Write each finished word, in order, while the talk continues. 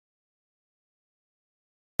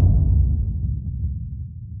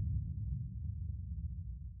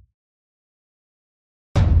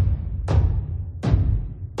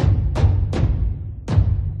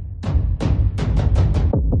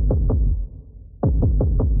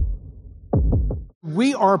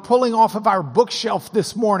We are pulling off of our bookshelf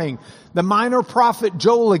this morning the minor prophet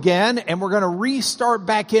Joel again, and we're going to restart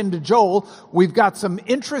back into Joel. We've got some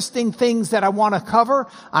interesting things that I want to cover.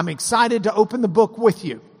 I'm excited to open the book with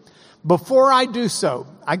you. Before I do so,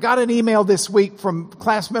 I got an email this week from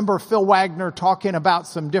class member Phil Wagner talking about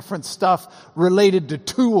some different stuff related to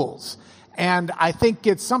tools. And I think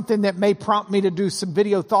it's something that may prompt me to do some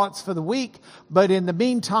video thoughts for the week. But in the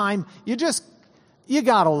meantime, you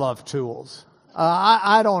gotta love tools.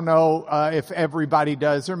 I don't know if everybody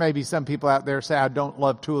does. There may be some people out there say, I don't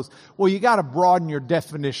love tools. Well, you gotta broaden your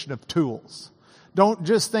definition of tools. Don't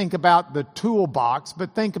just think about the toolbox,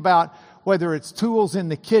 but think about whether it's tools in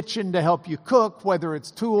the kitchen to help you cook, whether it's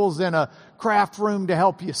tools in a craft room to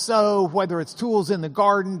help you sew, whether it's tools in the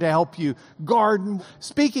garden to help you garden.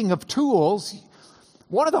 Speaking of tools,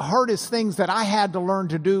 one of the hardest things that I had to learn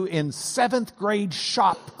to do in 7th grade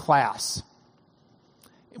shop class,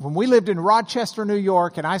 when we lived in Rochester, New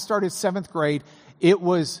York, and I started 7th grade, it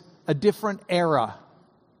was a different era.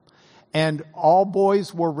 And all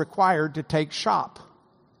boys were required to take shop.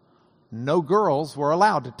 No girls were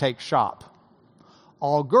allowed to take shop.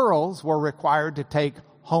 All girls were required to take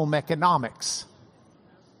home economics.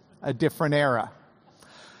 A different era.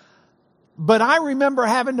 But I remember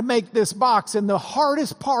having to make this box, and the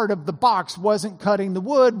hardest part of the box wasn't cutting the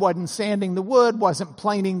wood, wasn't sanding the wood, wasn't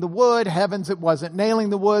planing the wood. Heavens, it wasn't nailing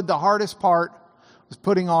the wood. The hardest part was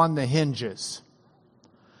putting on the hinges.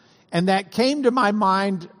 And that came to my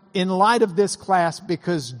mind in light of this class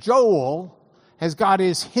because Joel has got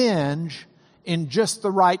his hinge in just the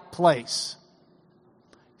right place.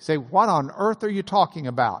 You say, what on earth are you talking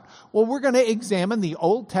about? Well, we're going to examine the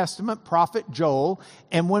Old Testament prophet Joel,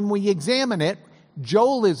 and when we examine it,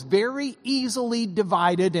 Joel is very easily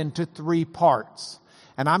divided into 3 parts.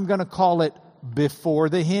 And I'm going to call it before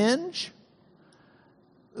the hinge,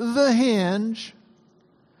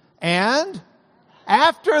 and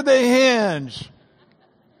after the hinge.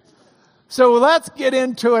 So let's get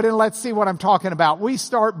into it and let's see what I'm talking about. We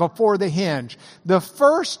start before the hinge. The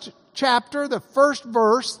first chapter, the first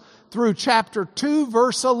verse through chapter 2,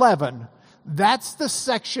 verse 11, that's the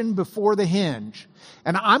section before the hinge.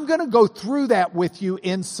 And I'm going to go through that with you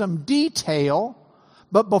in some detail.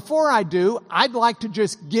 But before I do, I'd like to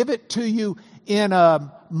just give it to you in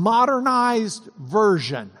a modernized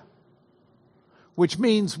version, which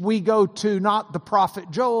means we go to not the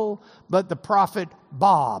prophet Joel, but the prophet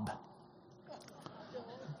Bob.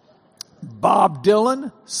 Bob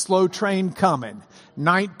Dylan, Slow Train Coming,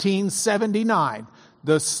 1979.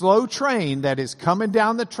 The slow train that is coming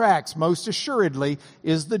down the tracks, most assuredly,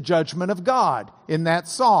 is the judgment of God in that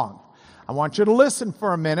song. I want you to listen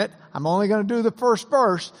for a minute. I'm only going to do the first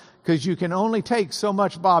verse because you can only take so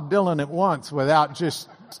much Bob Dylan at once without just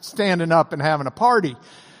standing up and having a party.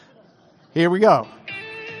 Here we go.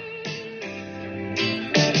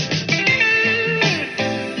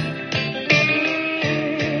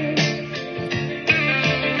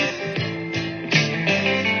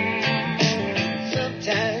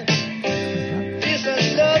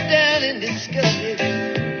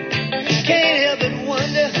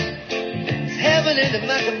 Into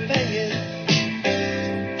my companion,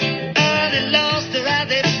 are they lost or are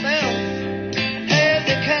they found? Have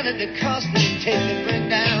they counted the cost they take to bring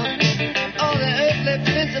down all the earthly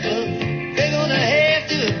principles they're gonna have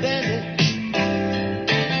to abandon?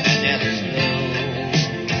 Now the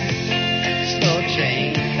slow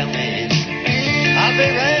train coming, I'll be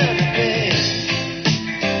round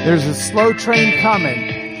again. There's a slow train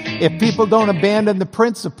coming. If people don't abandon the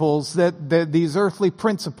principles these earthly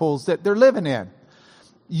principles that they're living in.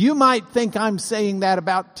 You might think I'm saying that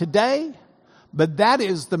about today, but that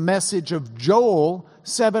is the message of Joel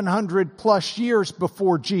 700 plus years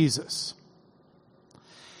before Jesus.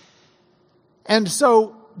 And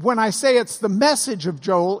so when I say it's the message of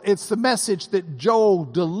Joel, it's the message that Joel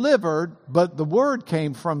delivered, but the word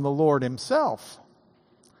came from the Lord himself.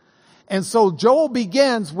 And so Joel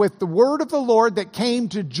begins with the word of the Lord that came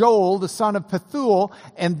to Joel, the son of Pethuel,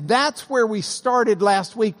 and that's where we started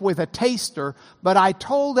last week with a taster. But I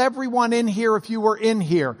told everyone in here, if you were in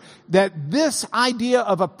here, that this idea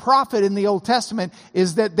of a prophet in the Old Testament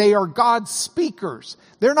is that they are God's speakers.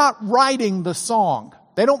 They're not writing the song.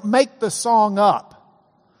 They don't make the song up.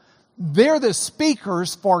 They're the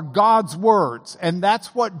speakers for God's words. And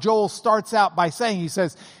that's what Joel starts out by saying. He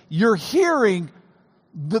says, you're hearing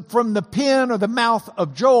from the pen or the mouth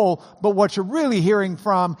of Joel, but what you're really hearing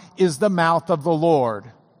from is the mouth of the Lord.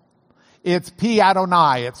 It's P.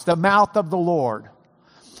 Adonai. It's the mouth of the Lord.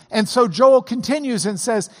 And so Joel continues and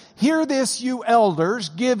says, hear this, you elders,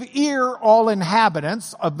 give ear, all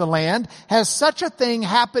inhabitants of the land. Has such a thing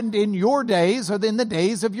happened in your days or in the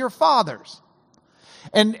days of your fathers?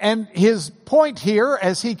 And his point here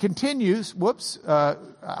as he continues,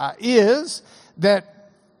 is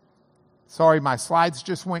that, sorry, my slides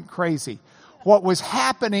just went crazy. What was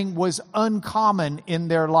happening was uncommon in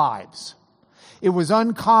their lives. It was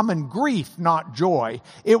uncommon grief, not joy.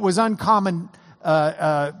 It was uncommon,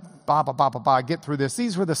 get through this.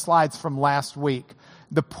 These were the slides from last week.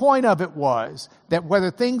 The point of it was that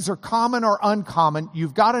whether things are common or uncommon,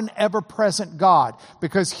 you've got an ever-present God.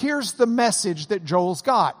 Because here's the message that Joel's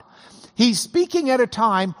got. He's speaking at a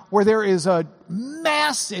time where there is a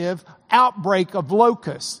massive outbreak of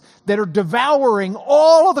locusts that are devouring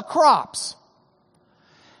all of the crops.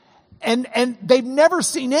 And they've never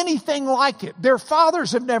seen anything like it. Their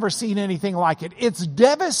fathers have never seen anything like it. It's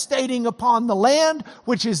devastating upon the land,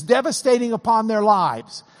 which is devastating upon their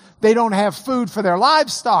lives. They don't have food for their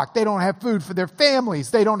livestock. They don't have food for their families.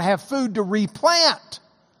 They don't have food to replant.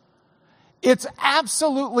 It's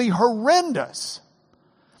absolutely horrendous.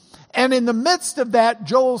 And in the midst of that,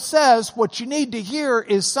 Joel says, what you need to hear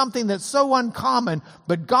is something that's so uncommon,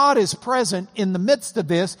 but God is present in the midst of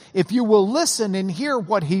this if you will listen and hear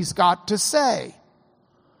what He's got to say.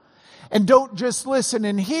 And don't just listen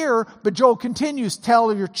and hear, but Joel continues,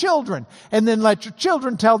 tell your children, and then let your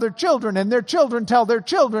children tell their children, and their children tell their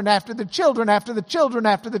children, after the children, after the children,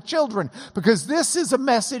 after the children. Because this is a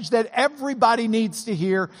message that everybody needs to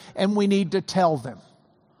hear, and we need to tell them.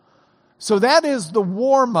 So that is the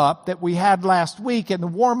warm-up that we had last week and the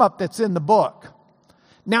warm-up that's in the book.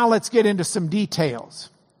 Now let's get into some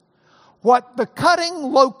details. What the cutting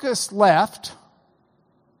locust left,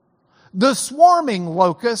 the swarming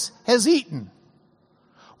locust has eaten.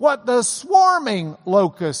 What the swarming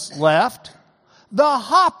locust left, the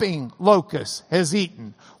hopping locust has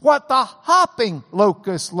eaten. What the hopping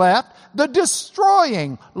locust left, the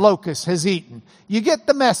destroying locust has eaten. You get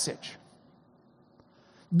the message.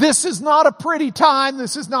 This is not a pretty time.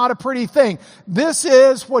 This is not a pretty thing. This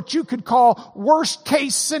is what you could call worst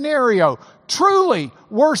case scenario. Truly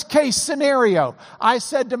worst case scenario. I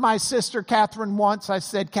said to my sister Catherine once, I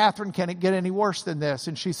said, Catherine, can it get any worse than this?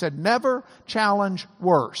 And she said, never challenge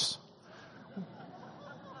worse.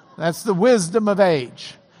 That's the wisdom of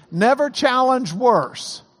age. Never challenge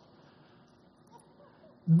worse.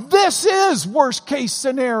 This is worst case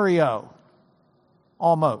scenario.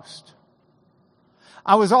 Almost.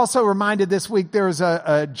 I was also reminded this week there was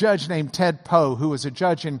a judge named Ted Poe who was a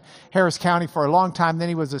judge in Harris County for a long time. Then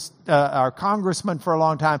he was our congressman for a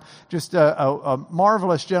long time. Just a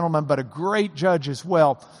marvelous gentleman, but a great judge as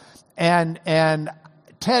well. And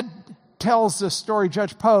Ted tells the story,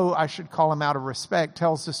 Judge Poe, I should call him out of respect,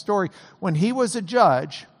 tells the story. When he was a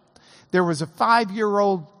judge, there was a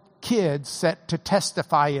 5-year-old kid set to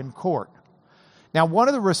testify in court. Now, one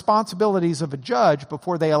of the responsibilities of a judge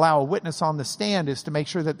before they allow a witness on the stand is to make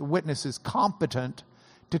sure that the witness is competent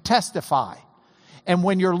to testify. And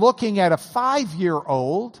when you're looking at a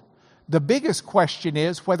 5-year-old, the biggest question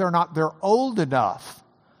is whether or not they're old enough.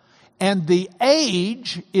 And the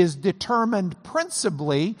age is determined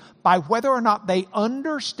principally by whether or not they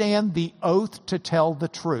understand the oath to tell the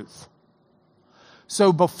truth.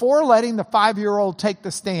 So before letting the 5-year-old take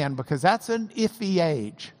the stand, because that's an iffy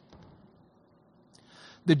age,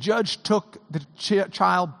 the judge took the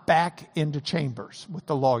child back into chambers with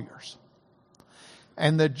the lawyers.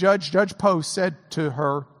 And the Judge Poe said to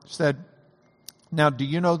her, now do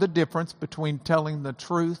you know the difference between telling the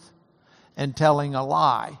truth and telling a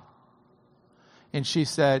lie? And she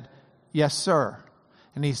said, yes, sir.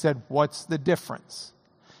 And he said, what's the difference?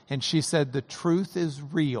 And she said, the truth is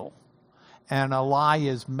real and a lie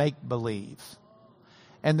is make-believe.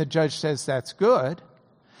 And the judge says, that's good.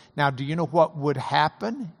 Now, do you know what would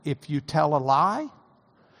happen if you tell a lie?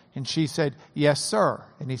 And she said, yes, sir.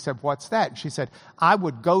 And he said, what's that? And she said, I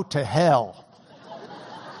would go to hell.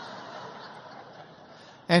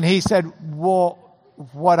 And he said, well,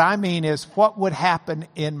 what I mean is, what would happen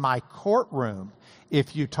in my courtroom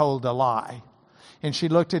if you told a lie? And she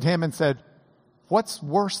looked at him and said, what's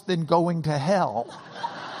worse than going to hell?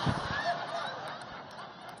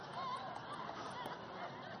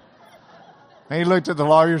 And he looked at the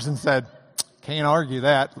lawyers and said, can't argue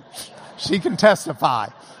that. She can testify,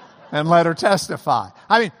 and let her testify.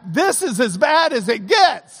 I mean, this is as bad as it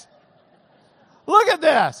gets. Look at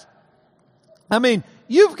this. I mean,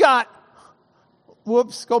 you've got,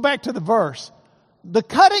 go back to the verse. The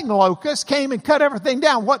cutting locust came and cut everything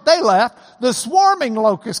down. What they left, the swarming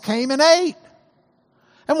locust came and ate.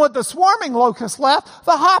 And what the swarming locust left,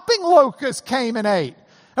 the hopping locust came and ate.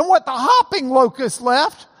 And what the hopping locust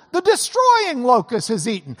left, the destroying locust has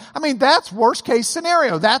eaten. I mean, that's worst case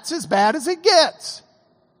scenario. That's as bad as it gets.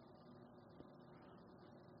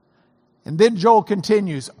 And then Joel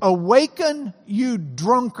continues, awaken, you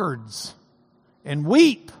drunkards, and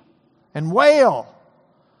weep and wail.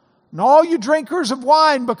 And all you drinkers of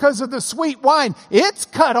wine, because of the sweet wine, it's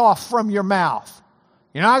cut off from your mouth.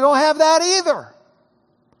 You're not going to have that either.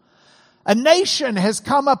 A nation has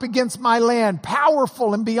come up against my land,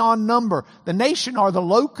 powerful and beyond number. The nation are the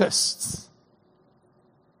locusts.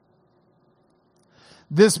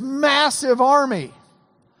 This massive army.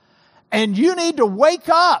 And you need to wake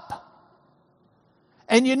up.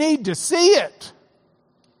 And you need to see it.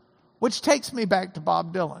 Which takes me back to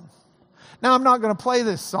Bob Dylan. Now, I'm not going to play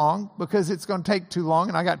this song because it's going to take too long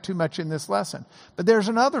and I got too much in this lesson. But there's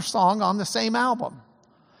another song on the same album.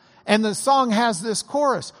 And the song has this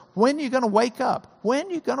chorus. When are you going to wake up? When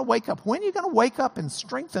are you going to wake up? When are you going to wake up and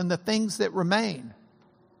strengthen the things that remain?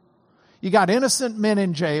 You got innocent men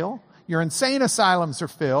in jail. Your insane asylums are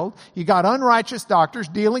filled. You got unrighteous doctors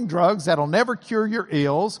dealing drugs that'll never cure your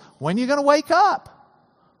ills. When are you going to wake up?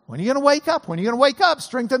 When are you going to wake up? When are you going to wake up?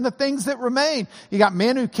 Strengthen the things that remain. You got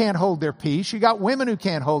men who can't hold their peace. You got women who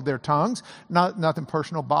can't hold their tongues. Nothing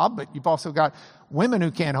personal, Bob, but you've also got women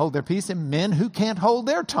who can't hold their peace and men who can't hold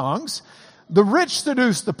their tongues. The rich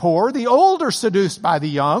seduce the poor. The old are seduced by the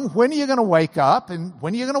young. When are you going to wake up? And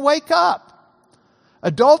when are you going to wake up?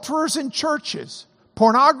 Adulterers in churches.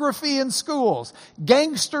 Pornography in schools.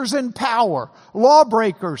 Gangsters in power.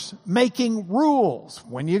 Lawbreakers making rules.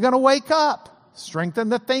 When are you going to wake up? Strengthen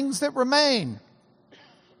the things that remain.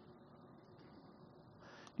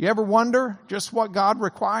 You ever wonder just what God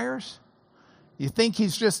requires? You think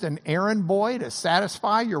He's just an errand boy to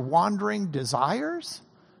satisfy your wandering desires?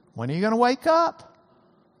 When are you going to wake up?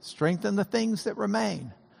 Strengthen the things that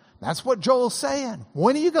remain. That's what Joel's saying.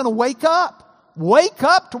 When are you going to wake up? Wake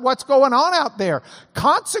up to what's going on out there.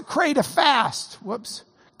 Consecrate a fast.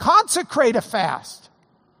 Consecrate a fast.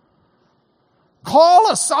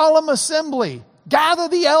 Call a solemn assembly. Gather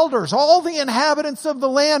the elders, all the inhabitants of the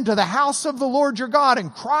land to the house of the Lord your God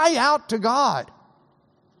and cry out to God.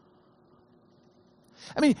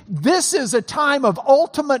 I mean, this is a time of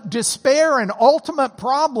ultimate despair and ultimate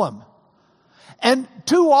problem. And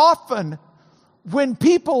too often, when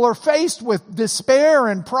people are faced with despair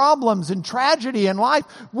and problems and tragedy in life,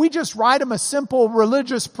 we just write them a simple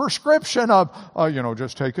religious prescription of,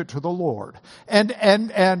 just take it to the Lord. And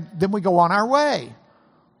then we go on our way.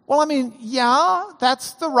 Well, I mean, yeah,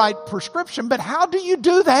 that's the right prescription, but how do you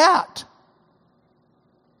do that?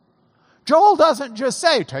 Joel doesn't just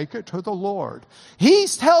say, take it to the Lord. He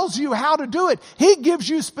tells you how to do it. He gives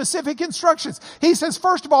you specific instructions. He says,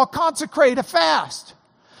 first of all, consecrate a fast.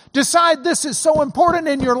 Decide this is so important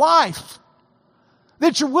in your life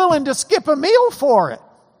that you're willing to skip a meal for it.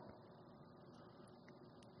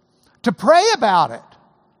 To pray about it.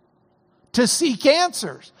 To seek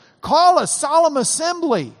answers. Call a solemn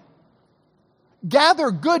assembly. Gather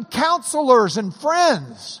good counselors and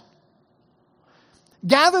friends.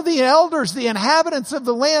 Gather the elders, the inhabitants of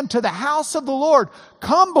the land to the house of the Lord.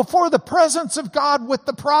 Come before the presence of God with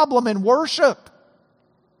the problem and worship.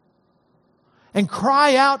 And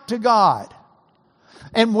cry out to God.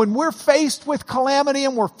 And when we're faced with calamity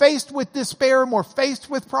and we're faced with despair and we're faced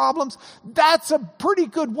with problems, that's a pretty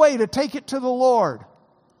good way to take it to the Lord.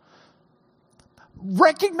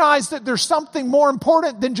 Recognize that there's something more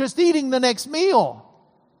important than just eating the next meal.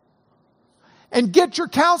 And get your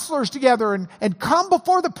counselors together and come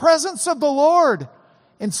before the presence of the Lord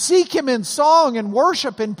and seek Him in song and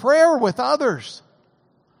worship and prayer with others.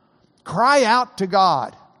 Cry out to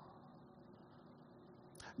God.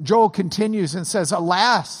 Joel continues and says,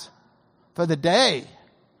 alas, for the day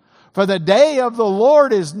of the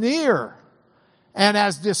Lord is near. And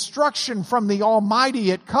as destruction from the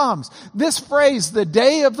Almighty it comes. This phrase, the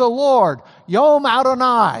day of the Lord, Yom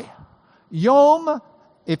Adonai. Yom,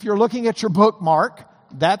 if you're looking at your bookmark,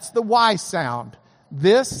 that's the Y sound.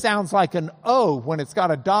 This sounds like an O when it's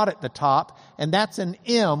got a dot at the top, and that's an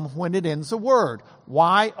M when it ends a word.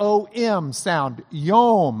 Y-O-M sound.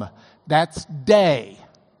 Yom, that's day.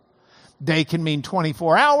 Day can mean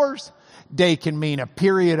 24 hours. Day can mean a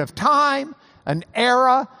period of time, an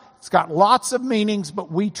era. It's got lots of meanings,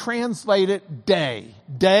 but we translate it day.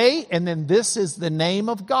 Day, and then this is the name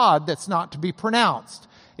of God that's not to be pronounced.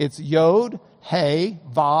 It's Yod, Hey,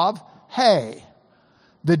 Vav, Hey.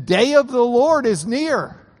 The day of the Lord is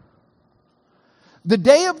near. The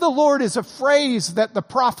day of the Lord is a phrase that the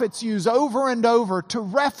prophets use over and over to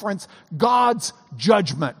reference God's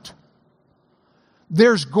judgment.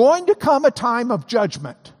 There's going to come a time of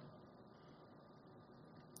judgment.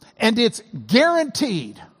 And it's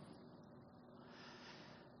guaranteed.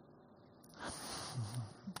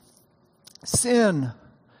 Sin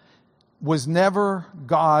was never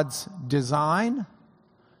God's design.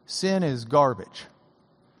 Sin is garbage.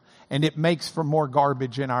 And it makes for more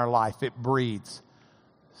garbage in our life. It breeds.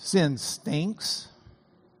 Sin stinks.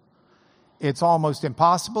 It's almost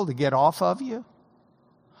impossible to get off of you.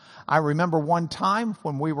 I remember one time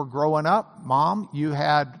when we were growing up, Mom, you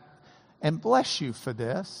had, and bless you for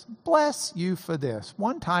this,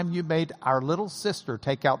 one time you made our little sister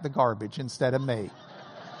take out the garbage instead of me.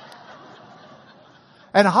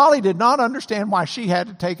 And Holly did not understand why she had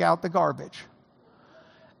to take out the garbage.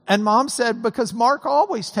 And Mom said, because Mark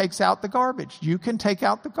always takes out the garbage. You can take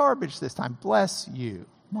out the garbage this time. Bless you,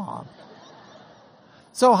 Mom.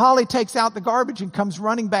 So Holly takes out the garbage and comes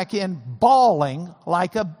running back in, bawling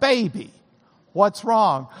like a baby. What's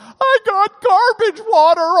wrong? I got garbage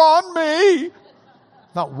water on me.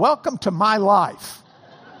 Now, welcome to my life.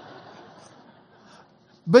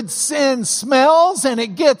 But sin smells and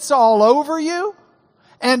it gets all over you.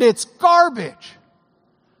 And it's garbage.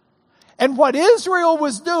 And what Israel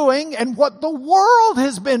was doing and what the world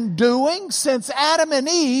has been doing since Adam and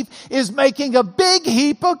Eve is making a big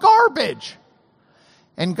heap of garbage.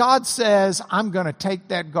 And God says, I'm going to take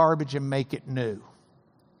that garbage and make it new.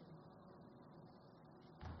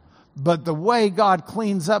 But the way God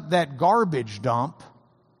cleans up that garbage dump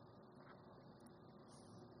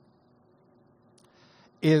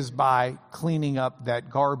is by cleaning up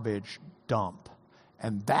that garbage dump.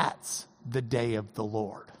 And that's the day of the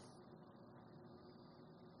Lord.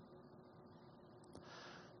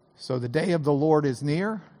 So the day of the Lord is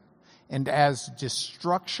near, and as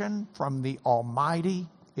destruction from the Almighty,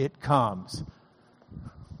 it comes.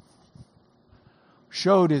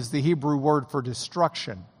 Shod is the Hebrew word for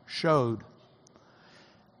destruction. Shod.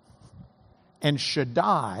 And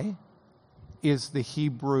Shaddai is the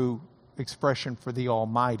Hebrew expression for the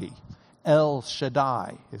Almighty. El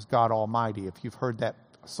Shaddai is God Almighty. If you've heard that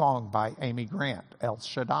song by Amy Grant, El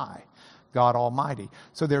Shaddai, God Almighty.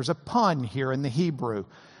 So there's a pun here in the Hebrew.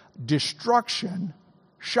 Destruction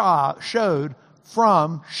showed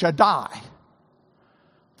from Shaddai,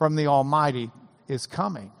 from the Almighty, is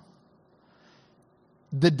coming.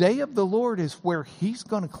 The day of the Lord is where He's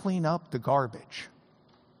going to clean up the garbage.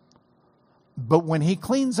 But when He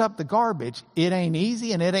cleans up the garbage, it ain't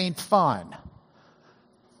easy and it ain't fun.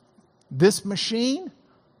 This machine,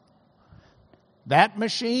 that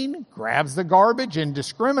machine grabs the garbage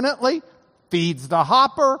indiscriminately, feeds the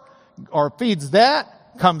hopper, or feeds that,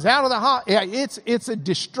 comes out of the hopper. Yeah, it's a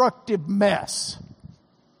destructive mess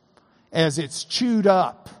as it's chewed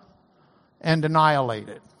up and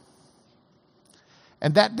annihilated.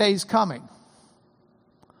 And that day's coming.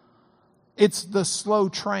 It's the slow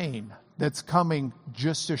train that's coming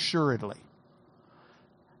just assuredly.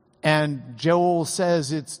 And Joel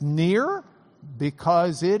says it's near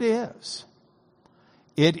because it is.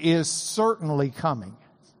 It is certainly coming.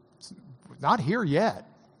 It's not here yet.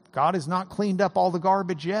 God has not cleaned up all the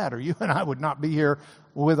garbage yet, or you and I would not be here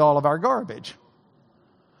with all of our garbage.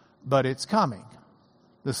 But it's coming.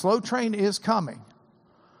 The slow train is coming.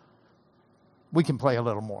 We can play a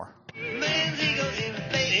little more. Man's ego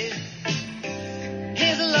inflated.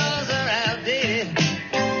 His laws are outdated.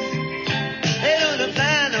 They don't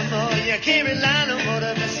apply no more. You can't rely no more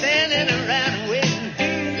to be standing around waiting.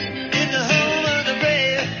 In the home of the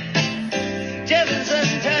brave,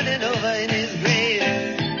 Jefferson turning over in his grave.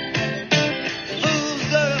 Fools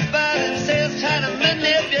glorify themselves trying to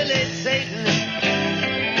manipulate Satan.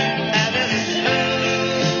 Now there's a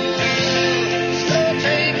slow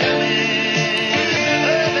train coming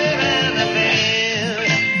up around the bend.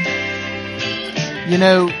 You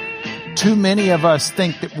know, too many of us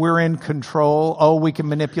think that we're in control. Oh, we can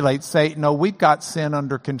manipulate Satan. Oh, we've got sin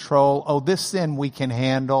under control. Oh, this sin we can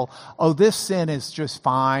handle. Oh, this sin is just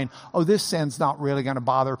fine. Oh, this sin's not really going to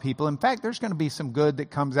bother people. In fact, there's going to be some good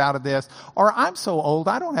that comes out of this. Or I'm so old,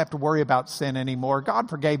 I don't have to worry about sin anymore. God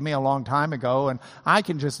forgave me a long time ago, and I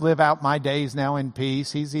can just live out my days now in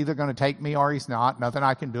peace. He's either going to take me or He's not. Nothing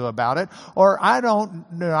I can do about it. Or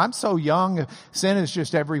I'm so young, sin is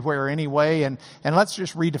just everywhere anyway, and let's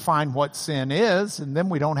just redefine what sin is, and then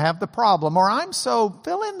we don't have the problem. Or I'm so,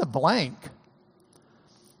 fill in the blank.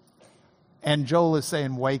 And Joel is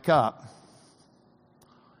saying, wake up.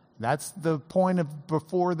 That's the point of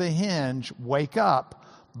before the hinge. Wake up.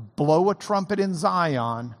 Blow a trumpet in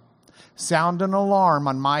Zion. Sound an alarm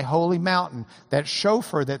on my holy mountain. That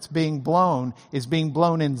shofar that's being blown is being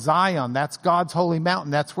blown in Zion. That's God's holy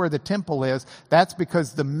mountain. That's where the temple is. That's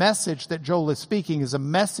because the message that Joel is speaking is a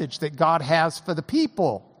message that God has for the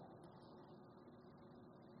people.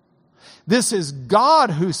 This is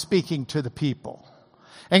God who's speaking to the people.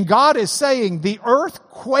 And God is saying the earth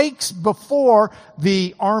quakes before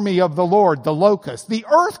the army of the Lord, the locusts. The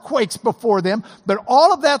earth quakes before them, but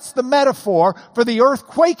all of that's the metaphor for the earth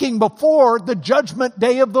quaking before the judgment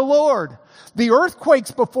day of the Lord. The earth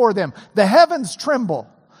quakes before them. The heavens tremble.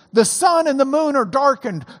 The sun and the moon are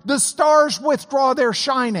darkened. The stars withdraw their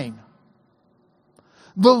shining.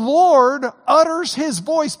 The Lord utters His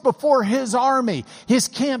voice before His army. His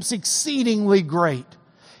camp's exceedingly great.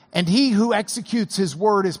 And He who executes His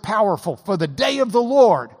word is powerful. For the day of the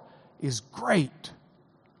Lord is great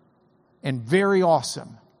and very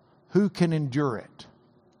awesome. Who can endure it?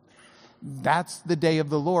 That's the day of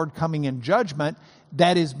the Lord coming in judgment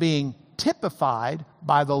that is being typified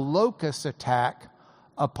by the locust attack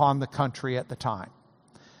upon the country at the time.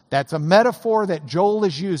 That's a metaphor that Joel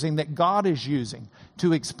is using, that God is using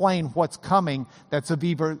to explain what's coming that's of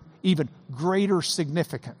even greater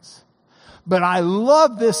significance. But I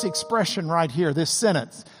love this expression right here, this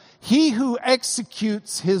sentence. He who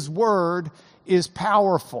executes His word is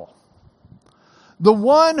powerful. The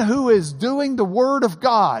one who is doing the word of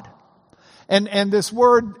God. And this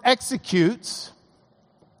word executes,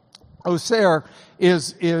 oser,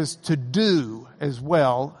 is to do as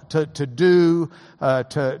well. To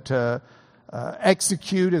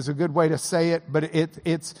execute is a good way to say it. But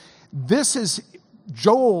this is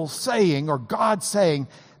Joel saying, or God saying,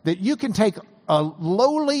 that you can take a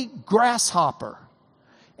lowly grasshopper,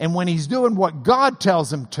 and when he's doing what God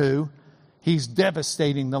tells him to, he's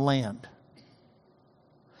devastating the land.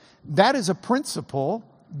 That is a principle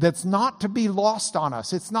that's not to be lost on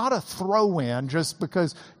us. It's not a throw-in just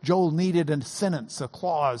because Joel needed a sentence, a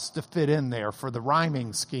clause to fit in there for the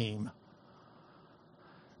rhyming scheme.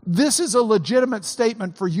 This is a legitimate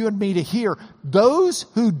statement for you and me to hear. Those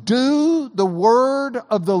who do the word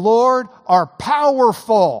of the Lord are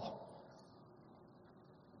powerful.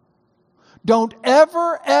 Don't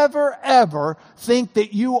ever, ever, ever think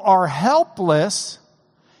that you are helpless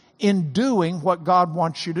in doing what God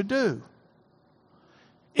wants you to do.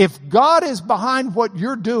 If God is behind what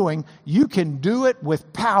you're doing, you can do it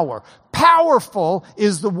with power. Powerful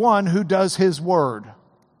is the one who does His word.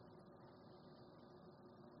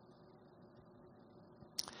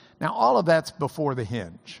 Now, all of that's before the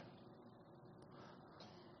hinge.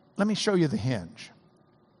 Let me show you the hinge.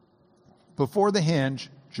 Before the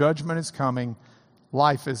hinge, judgment is coming.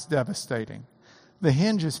 Life is devastating. The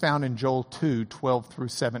hinge is found in Joel 2:12 through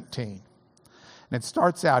 17. And it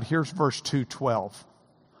starts out, here's verse 2:12.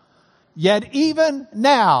 Yet even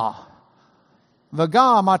now,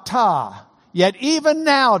 v'gam atah, yet even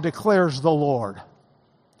now declares the Lord,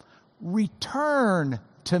 return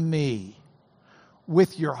to me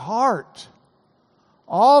with your heart,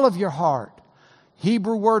 all of your heart.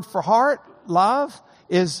 Hebrew word for heart, love,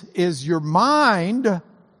 is your mind,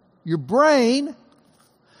 your brain.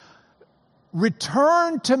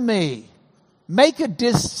 Return to me. Make a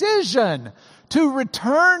decision to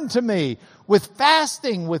return to me with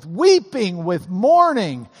fasting, with weeping, with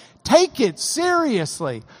mourning. Take it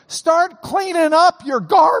seriously. Start cleaning up your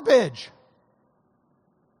garbage.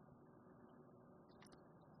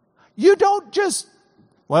 You don't just,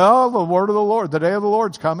 well, the word of the Lord, the day of the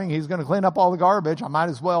Lord's coming. He's going to clean up all the garbage. I might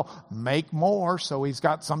as well make more so he's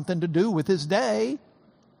got something to do with his day.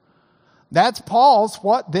 That's Paul's,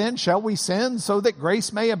 what then? Shall we sin so that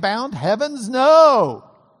grace may abound? Heavens, no.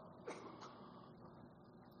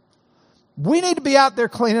 We need to be out there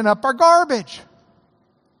cleaning up our garbage.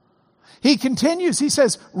 He continues, he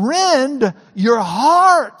says, rend your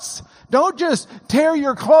hearts. Don't just tear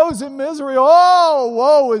your clothes in misery. Oh,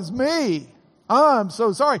 woe is me. I'm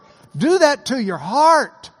so sorry. Do that to your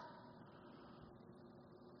heart.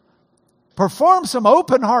 Perform some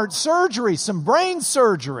open heart surgery, some brain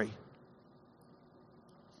surgery.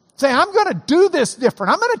 Say, I'm going to do this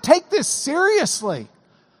different. I'm going to take this seriously.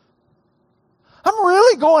 I'm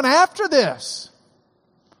really going after this.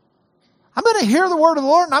 I'm going to hear the word of the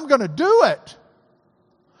Lord and I'm going to do it.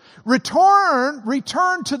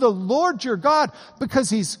 Return to the Lord your God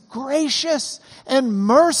because He's gracious and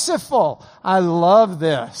merciful. I love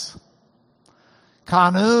this.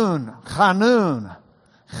 Chanun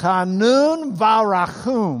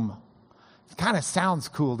varachum. It kind of sounds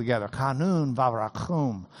cool together. Chanun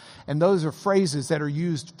varachum. And those are phrases that are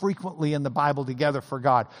used frequently in the Bible together for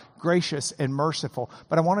God. Gracious and merciful.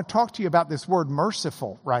 But I want to talk to you about this word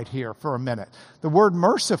merciful right here for a minute. The word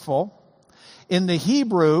merciful in the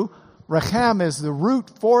Hebrew, rechem is the root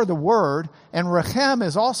for the word, and rechem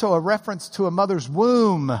is also a reference to a mother's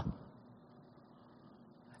womb.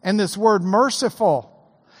 And this word merciful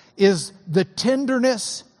is the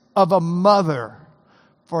tenderness of a mother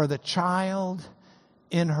for the child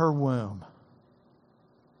in her womb.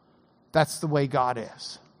 That's the way God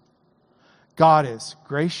is. God is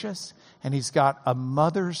gracious, and He's got a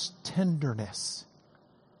mother's tenderness.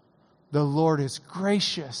 The Lord is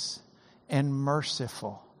gracious and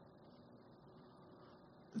merciful.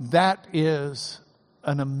 That is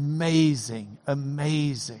an amazing,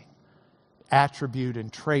 amazing attribute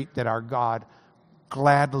and trait that our God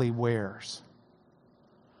gladly wears.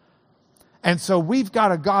 And so we've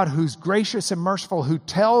got a God who's gracious and merciful, who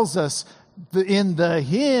tells us in the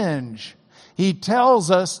hinge, He tells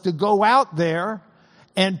us to go out there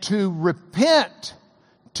and to repent,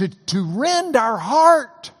 to rend our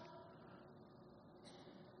heart.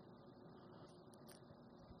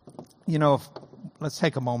 You know, let's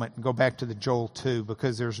take a moment and go back to the Joel 2,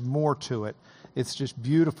 because there's more to it. It's just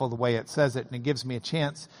beautiful the way it says it, and it gives me a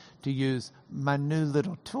chance to use my new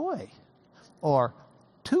little toy or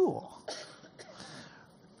tool.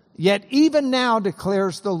 Yet even now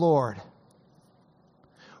declares the Lord,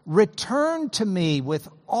 return to me with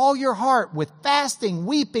all your heart, with fasting,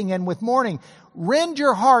 weeping, and with mourning. Rend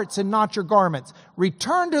your hearts and not your garments.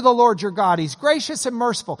 Return to the Lord your God. He's gracious and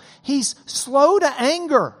merciful. He's slow to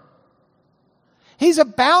anger. He's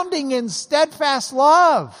abounding in steadfast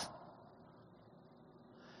love.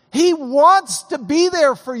 He wants to be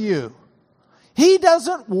there for you. He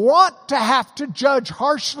doesn't want to have to judge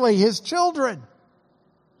harshly His children.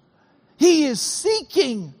 He is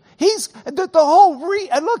seeking. He's the whole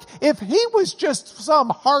and look, if He was just some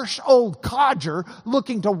harsh old codger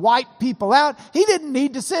looking to wipe people out, He didn't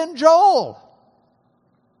need to send Joel.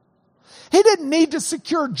 He didn't need to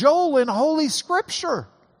secure Joel in Holy Scripture.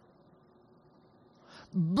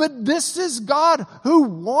 But this is God who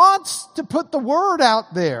wants to put the word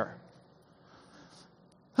out there.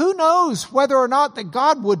 Who knows whether or not that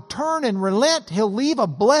God would turn and relent? He'll leave a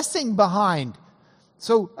blessing behind.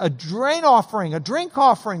 So a drink offering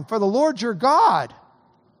for the Lord your God.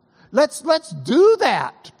 Let's do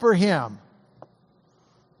that for Him.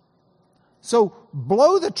 So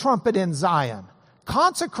blow the trumpet in Zion.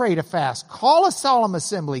 Consecrate a fast, call a solemn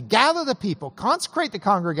assembly, gather the people, consecrate the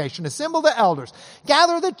congregation, assemble the elders,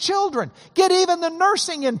 gather the children, get even the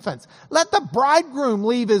nursing infants. Let the bridegroom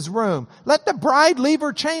leave his room. Let the bride leave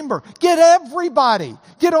her chamber. Get everybody.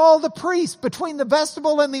 Get all the priests between the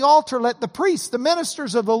vestibule and the altar. Let the priests, the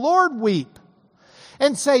ministers of the Lord, weep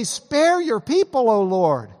and say, spare your people, O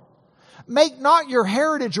Lord. Make not your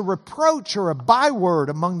heritage a reproach or a byword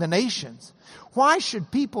among the nations. Why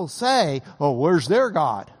should people say, oh, where's their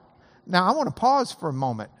God? Now, I want to pause for a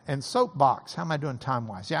moment and soapbox. How am I doing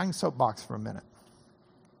time-wise? Yeah, I can soapbox for a minute.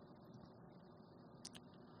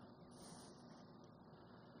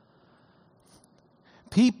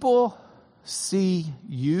 People see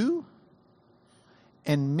you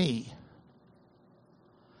and me,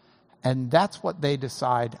 and that's what they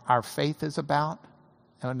decide our faith is about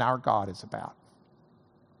and our God is about.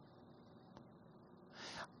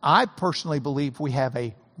 I personally believe we have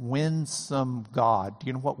a winsome God. Do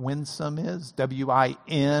you know what winsome is? W-I-N-S-O-M-E.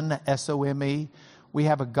 We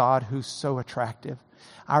have a God who's so attractive.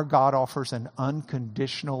 Our God offers an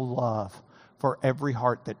unconditional love for every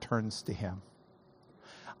heart that turns to Him.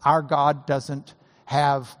 Our God doesn't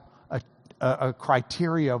have a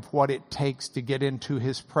criteria of what it takes to get into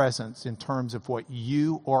His presence in terms of what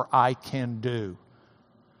you or I can do.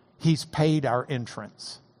 He's paid our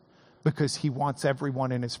entrance, because He wants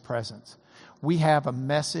everyone in His presence. We have a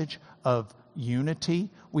message of unity.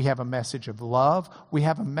 We have a message of love. We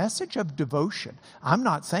have a message of devotion. I'm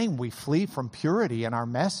not saying we flee from purity in our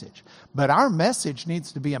message, but our message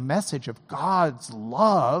needs to be a message of God's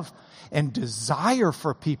love and desire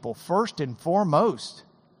for people first and foremost.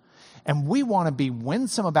 And we want to be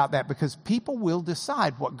winsome about that, because people will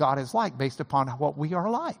decide what God is like based upon what we are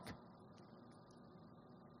like.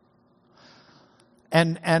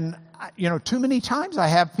 And you know, too many times I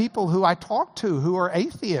have people who I talk to who are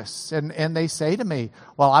atheists, and they say to me,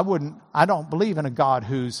 well, I don't believe in a God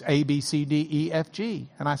who's A, B, C, D, E, F, G.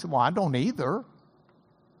 And I said, well, I don't either.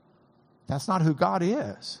 That's not who God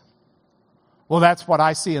is. Well, that's what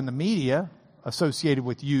I see in the media associated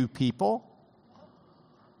with you people. I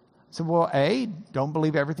said, well, A, don't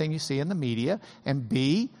believe everything you see in the media, and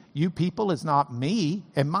B, you people is not me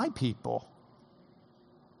and my people.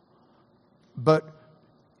 But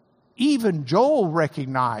even Joel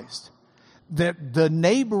recognized that the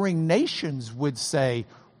neighboring nations would say,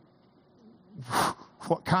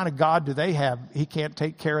 what kind of God do they have? He can't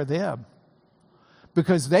take care of them.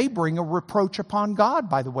 Because they bring a reproach upon God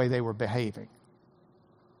by the way they were behaving.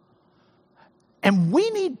 And we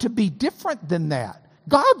need to be different than that.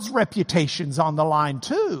 God's reputation's on the line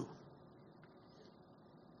too.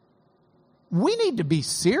 We need to be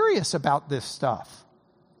serious about this stuff.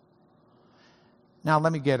 Now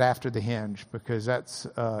let me get after the hinge because that's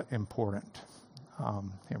important.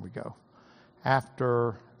 Here we go.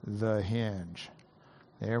 After the hinge.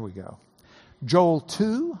 There we go. Joel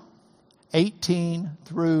 2:18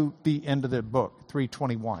 through the end of the book,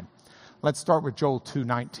 3:21. Let's start with Joel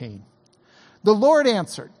 2:19. The Lord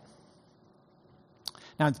answered.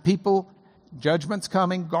 Now it's people, judgment's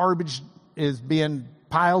coming, garbage is being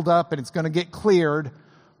piled up and it's going to get cleared,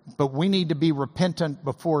 but we need to be repentant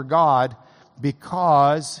before God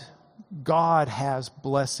because God has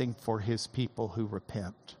blessing for his people who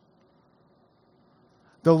repent.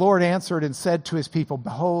 The Lord answered and said to his people,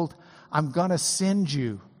 behold, I'm going to send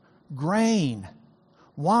you grain,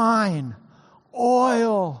 wine,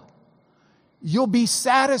 oil. You'll be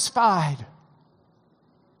satisfied.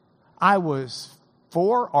 I was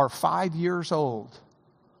 4 or 5 years old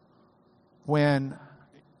when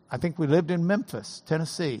I think we lived in Memphis,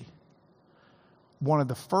 Tennessee. One of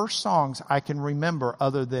the first songs I can remember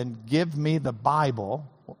other than Give Me the Bible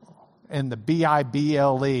and the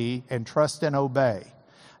Bible and Trust and Obey.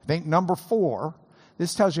 I think number 4,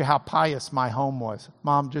 this tells you how pious my home was.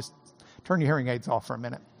 Mom, just turn your hearing aids off for a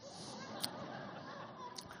minute.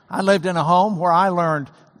 I lived in a home where I learned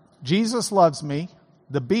Jesus loves me,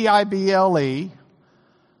 the Bible,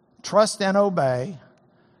 Trust and Obey,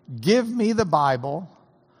 Give Me the Bible,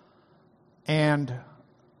 and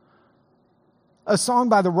a song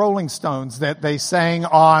by the Rolling Stones that they sang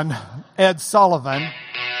on Ed Sullivan.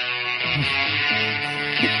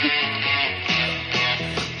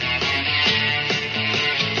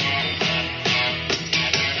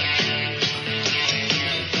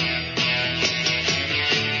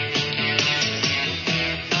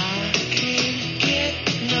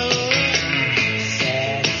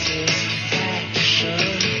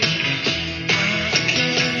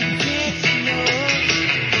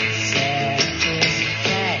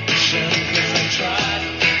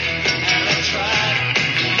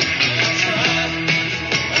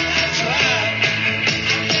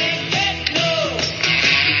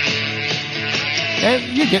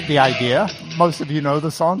 And you get the idea. Most of you know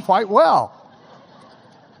the song quite well.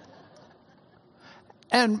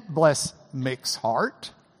 And bless Mick's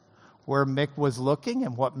heart, where Mick was looking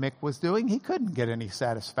and what Mick was doing, he couldn't get any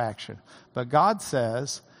satisfaction. But God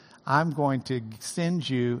says, I'm going to send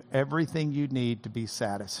you everything you need to be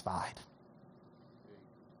satisfied.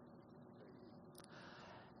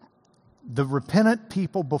 The repentant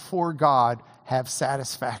people before God have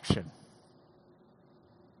satisfaction.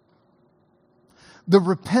 The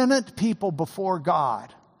repentant people before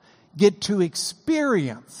God get to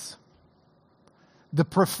experience the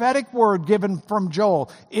prophetic word given from Joel.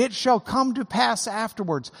 It shall come to pass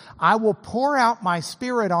afterwards. I will pour out my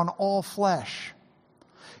spirit on all flesh.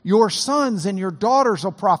 Your sons and your daughters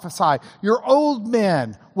will prophesy. Your old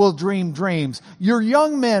men will dream dreams. Your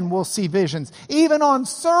young men will see visions. Even on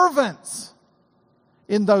servants.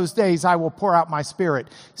 In those days I will pour out my spirit.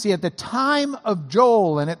 See, at the time of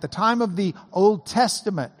Joel and at the time of the Old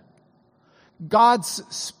Testament, God's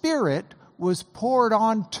Spirit was poured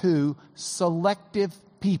onto selective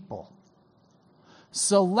people.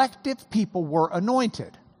 Selective people were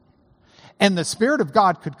anointed. And the Spirit of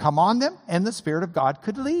God could come on them and the Spirit of God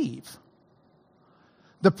could leave.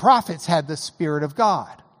 The prophets had the Spirit of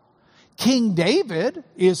God. King David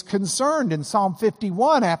is concerned in Psalm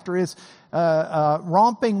 51 after his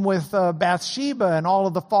romping with Bathsheba and all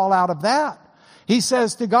of the fallout of that. He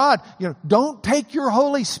says to God, don't take your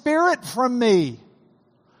Holy Spirit from me.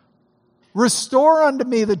 Restore unto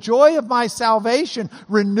me the joy of my salvation.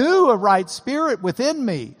 Renew a right spirit within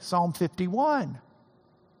me. Psalm 51.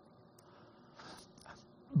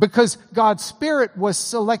 Because God's Spirit was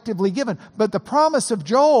selectively given. But the promise of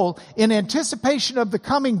Joel, in anticipation of the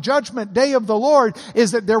coming judgment day of the Lord,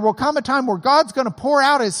 is that there will come a time where God's going to pour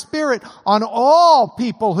out His Spirit on all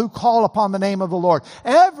people who call upon the name of the Lord.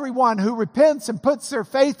 Everyone who repents and puts their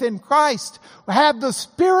faith in Christ will have the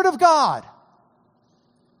Spirit of God.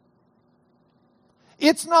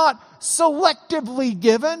 It's not selectively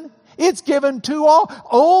given. It's given to all,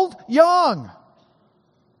 old, young,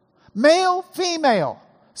 male, female.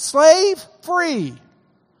 Slave, free.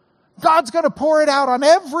 God's going to pour it out on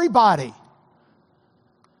everybody.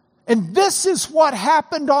 And this is what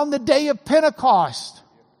happened on the day of Pentecost.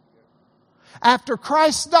 After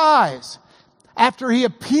Christ dies, after He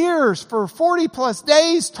appears for 40 plus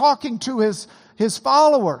days talking to His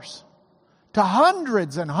followers, to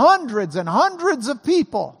hundreds and hundreds and hundreds of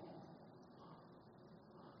people.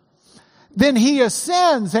 Then He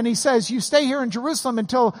ascends and He says, you stay here in Jerusalem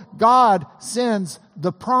until God sends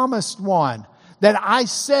the promised one. that I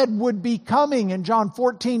said would be coming in John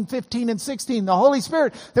 14, 15, and 16. The Holy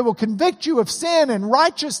Spirit that will convict you of sin and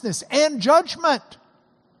righteousness and judgment.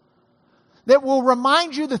 That will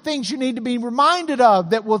remind you the things you need to be reminded of.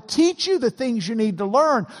 That will teach you the things you need to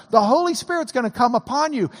learn. The Holy Spirit's going to come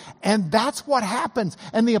upon you. And that's what happens.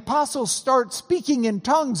 And the apostles start speaking in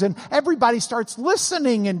tongues. And everybody starts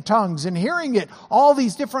listening in tongues and hearing it. All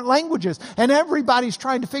these different languages. And everybody's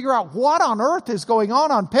trying to figure out what on earth is going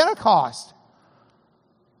on Pentecost.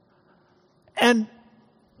 And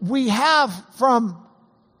we have from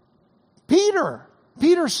Peter.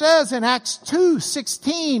 Peter says in Acts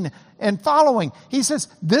 2:16 and following, he says,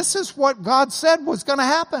 this is what God said was going to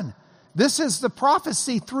happen. This is the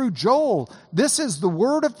prophecy through Joel. This is the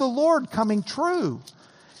word of the Lord coming true.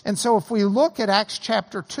 And so if we look at Acts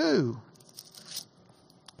chapter 2,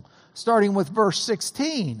 starting with verse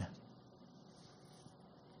 16,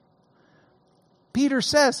 Peter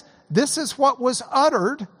says, this is what was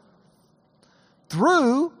uttered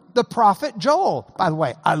through the prophet Joel. By the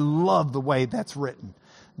way, I love the way that's written.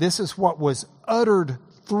 This is what was uttered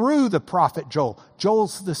through the prophet Joel.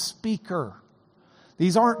 Joel's the speaker.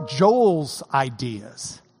 These aren't Joel's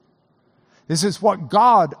ideas. This is what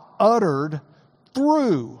God uttered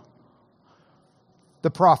through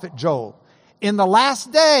the prophet Joel. In the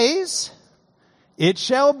last days, it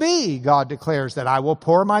shall be, God declares, that I will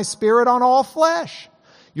pour my spirit on all flesh.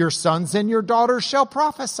 Your sons and your daughters shall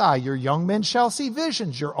prophesy. Your young men shall see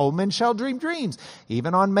visions. Your old men shall dream dreams,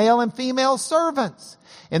 even on male and female servants.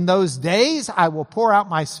 In those days I will pour out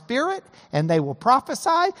my spirit, and they will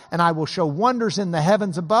prophesy, and I will show wonders in the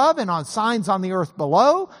heavens above and on signs on the earth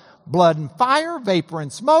below, blood and fire, vapor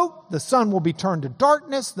and smoke. The sun will be turned to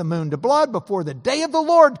darkness, the moon to blood, before the day of the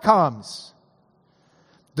Lord comes.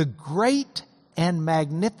 The great and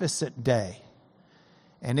magnificent day.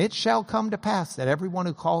 And it shall come to pass that everyone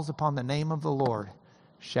who calls upon the name of the Lord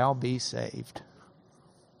shall be saved.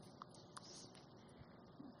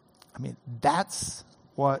 I mean, that's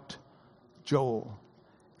what Joel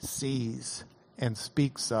sees and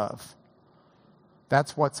speaks of.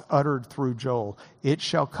 That's what's uttered through Joel. It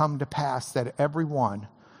shall come to pass that everyone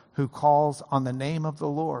who calls on the name of the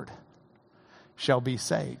Lord shall be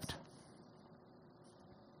saved.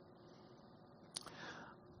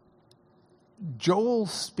 Joel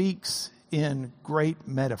speaks in great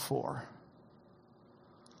metaphor.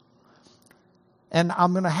 And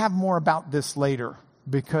I'm going to have more about this later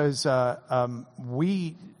because I'll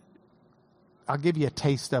give you a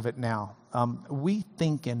taste of it now. We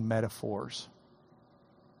think in metaphors.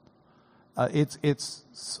 It's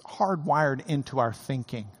hardwired into our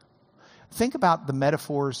thinking. Think about the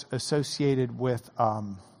metaphors associated with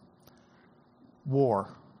war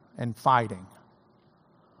and fighting.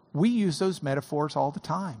 We use those metaphors all the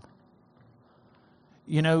time.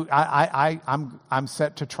 You know, I'm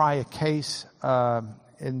set to try a case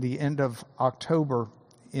in the end of October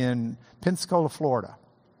in Pensacola, Florida,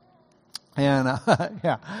 and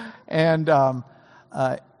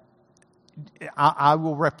I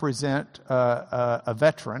will represent a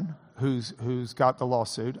veteran who's got the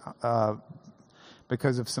lawsuit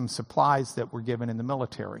because of some supplies that were given in the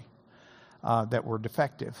military that were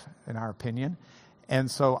defective, in our opinion. And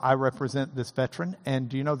so I represent this veteran, and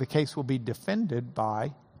do you know the case will be defended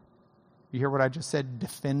by, you hear what I just said,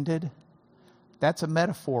 defended? That's a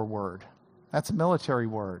metaphor word. That's a military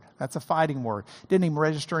word. That's a fighting word. Didn't even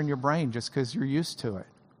register in your brain just because you're used to it.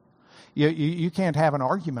 You can't have an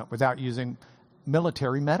argument without using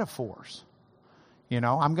military metaphors. You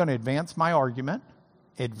know, I'm going to advance my argument.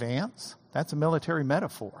 Advance, that's a military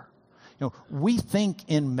metaphor. You know, we think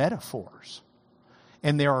in metaphors.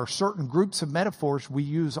 And there are certain groups of metaphors we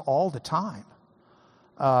use all the time.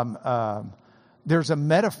 There's a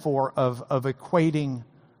metaphor of equating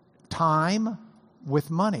time with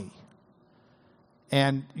money.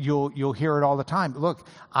 And you'll hear it all the time. Look,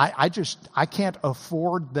 I can't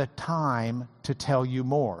afford the time to tell you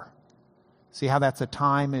more. See how that's a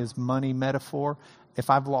time is money metaphor? If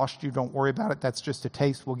I've lost you, don't worry about it. That's just a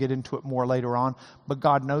taste. We'll get into it more later on. But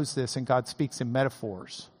God knows this, and God speaks in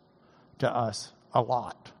metaphors to us a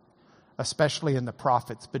lot, especially in the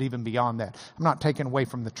prophets, but even beyond that. I'm not taking away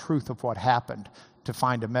from the truth of what happened to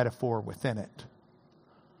find a metaphor within it.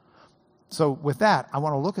 So with that, I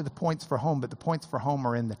want to look at the points for home, but the points for home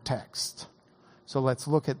are in the text. So let's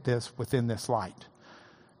look at this within this light.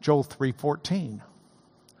 Joel 3:14.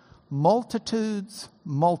 Multitudes,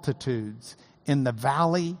 multitudes in the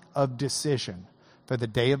valley of decision. For the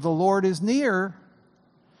day of the Lord is near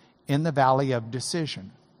in the valley of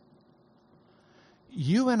decision.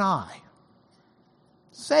 You and I,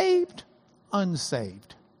 saved,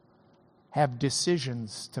 unsaved, have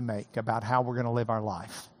decisions to make about how we're going to live our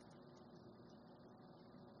life.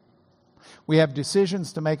 We have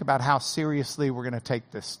decisions to make about how seriously we're going to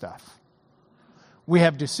take this stuff. We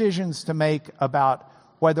have decisions to make about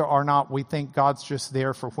whether or not we think God's just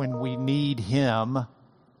there for when we need Him,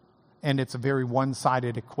 and it's a very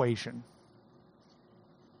one-sided equation.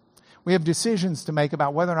 We have decisions to make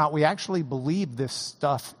about whether or not we actually believe this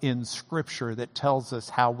stuff in Scripture that tells us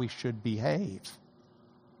how we should behave.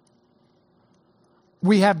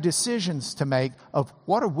 We have decisions to make of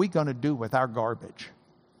what are we going to do with our garbage.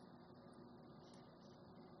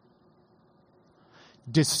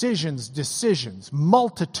 Decisions,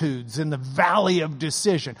 multitudes in the valley of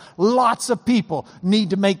decision. Lots of people need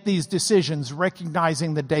to make these decisions,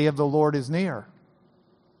 recognizing the day of the Lord is near.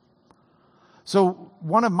 So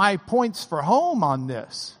one of my points for home on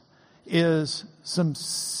this is some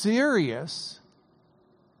serious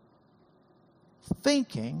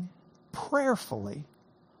thinking prayerfully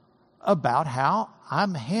about how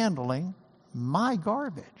I'm handling my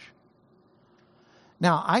garbage.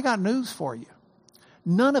 Now, I got news for you.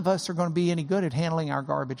 None of us are going to be any good at handling our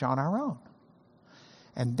garbage on our own.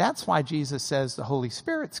 And that's why Jesus says the Holy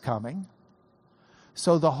Spirit's coming.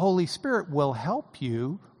 So the Holy Spirit will help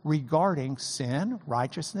you regarding sin,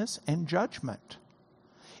 righteousness, and judgment.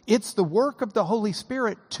 It's the work of the Holy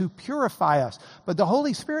Spirit to purify us. But the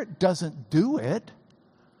Holy Spirit doesn't do it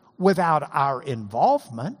without our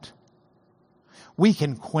involvement. We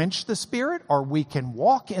can quench the Spirit or we can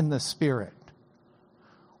walk in the Spirit.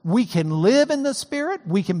 We can live in the Spirit,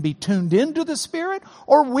 we can be tuned into the Spirit,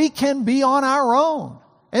 or we can be on our own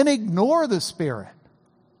and ignore the Spirit.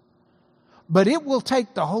 But it will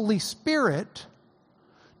take the Holy Spirit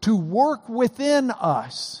to work within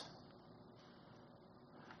us.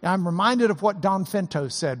 Now, I'm reminded of what Don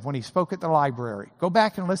Finto said when he spoke at the library. Go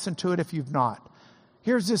back and listen to it if you've not.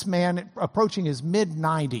 Here's this man approaching his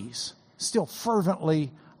mid-90s, still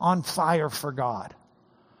fervently on fire for God.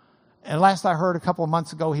 And last I heard a couple of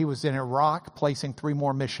months ago, he was in Iraq placing 3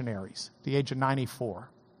 more missionaries at the age of 94.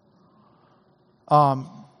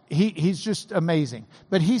 He's just amazing.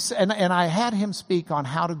 But and I had him speak on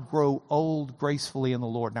how to grow old gracefully in the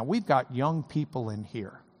Lord. Now, we've got young people in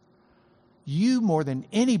here. You, more than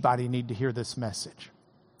anybody, need to hear this message.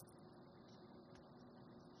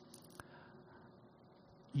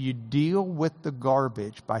 You deal with the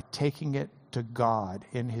garbage by taking it to God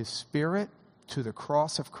in His Spirit, to the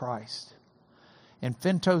cross of Christ. And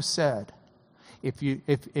Finto said, if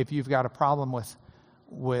you've got a problem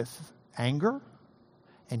with anger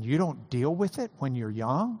and you don't deal with it when you're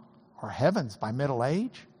young, or heavens, by middle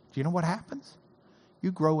age, do you know what happens?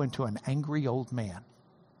 You grow into an angry old man.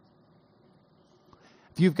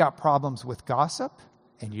 If you've got problems with gossip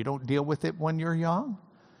and you don't deal with it when you're young,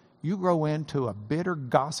 you grow into a bitter,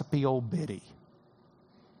 gossipy old biddy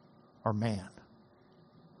or man.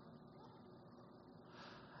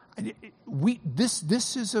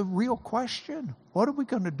 This is a real question. What are we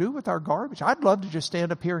going to do with our garbage? I'd love to just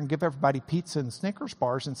stand up here and give everybody pizza and Snickers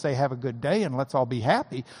bars and say, have a good day and let's all be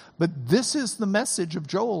happy. But this is the message of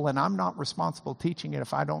Joel, and I'm not responsible teaching it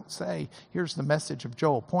if I don't say, here's the message of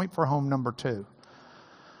Joel. Point for home number 2.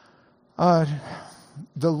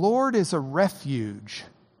 The Lord is a refuge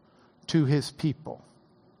to His people,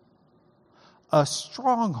 a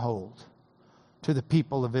stronghold to the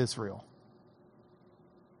people of Israel.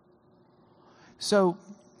 So,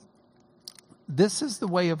 this is the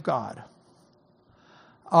way of God.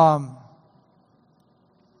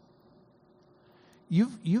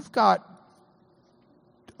 You've got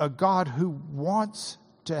a God who wants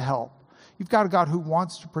to help. You've got a God who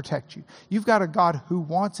wants to protect you. You've got a God who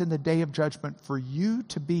wants in the day of judgment for you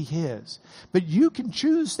to be His. But you can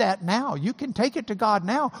choose that now. You can take it to God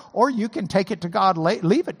now, or you can take it to God,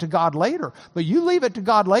 leave it to God later. But you leave it to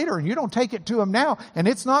God later and you don't take it to Him now, and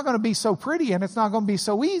it's not going to be so pretty and it's not going to be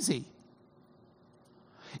so easy.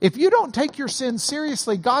 If you don't take your sin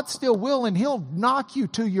seriously, God still will, and He'll knock you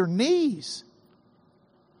to your knees.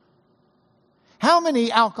 How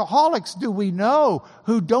many alcoholics do we know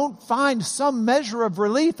who don't find some measure of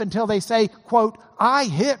relief until they say, quote, I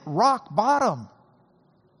hit rock bottom?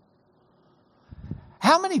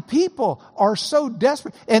 How many people are so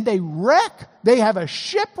desperate and they have a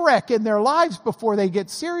shipwreck in their lives before they get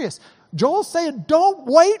serious? Joel's saying, don't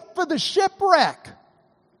wait for the shipwreck.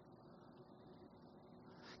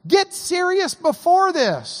 Get serious before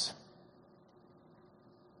this.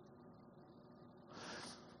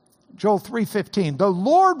 Joel 3:15, the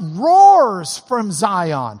Lord roars from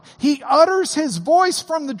Zion. He utters His voice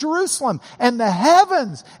from the Jerusalem, and the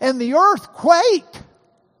heavens and the earth quake.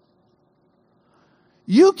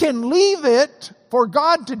 You can leave it for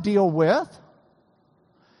God to deal with.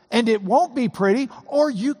 And it won't be pretty,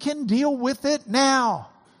 or you can deal with it now.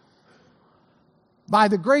 By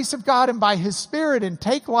the grace of God and by His Spirit, and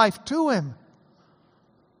take life to Him.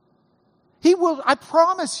 He will, I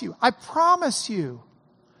promise you,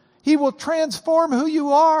 He will transform who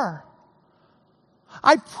you are.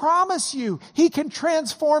 I promise you, He can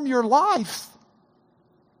transform your life.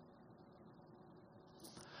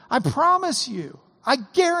 I promise you, I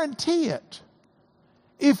guarantee it.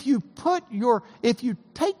 If you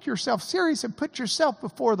take yourself serious and put yourself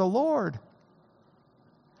before the Lord,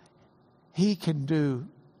 He can do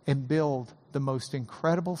and build the most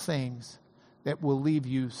incredible things that will leave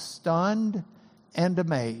you stunned and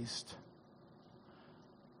amazed.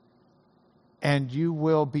 And you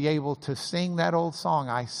will be able to sing that old song,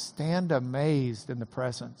 I stand amazed in the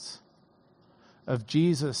presence of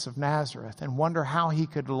Jesus of Nazareth, and wonder how He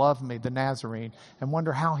could love me, the Nazarene, and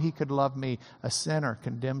wonder how He could love me, a sinner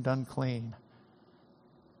condemned unclean.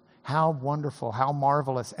 How wonderful, how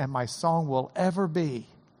marvelous, and my song will ever be,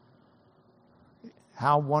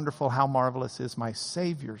 how wonderful, how marvelous is my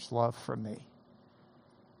Savior's love for me.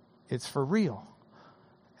 It's for real.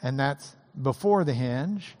 And that's before the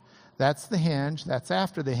hinge. That's the hinge. That's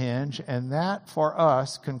after the hinge. And that, for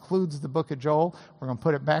us, concludes the book of Joel. We're going to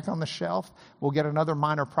put it back on the shelf. We'll get another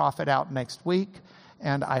minor prophet out next week.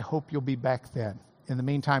 And I hope you'll be back then. In the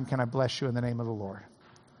meantime, can I bless you in the name of the Lord?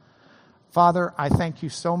 Father, I thank you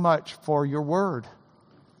so much for your word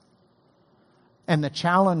and the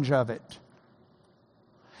challenge of it.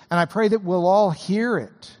 And I pray that we'll all hear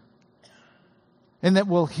it. And that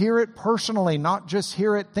we'll hear it personally, not just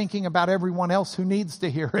hear it thinking about everyone else who needs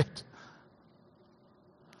to hear it,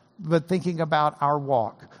 but thinking about our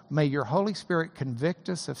walk. May your Holy Spirit convict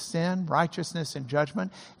us of sin, righteousness, and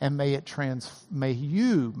judgment, and may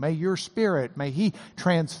your Spirit, may He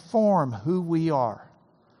transform who we are.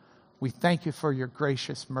 We thank you for your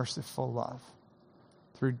gracious, merciful love.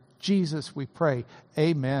 Through Jesus we pray.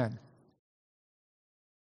 Amen.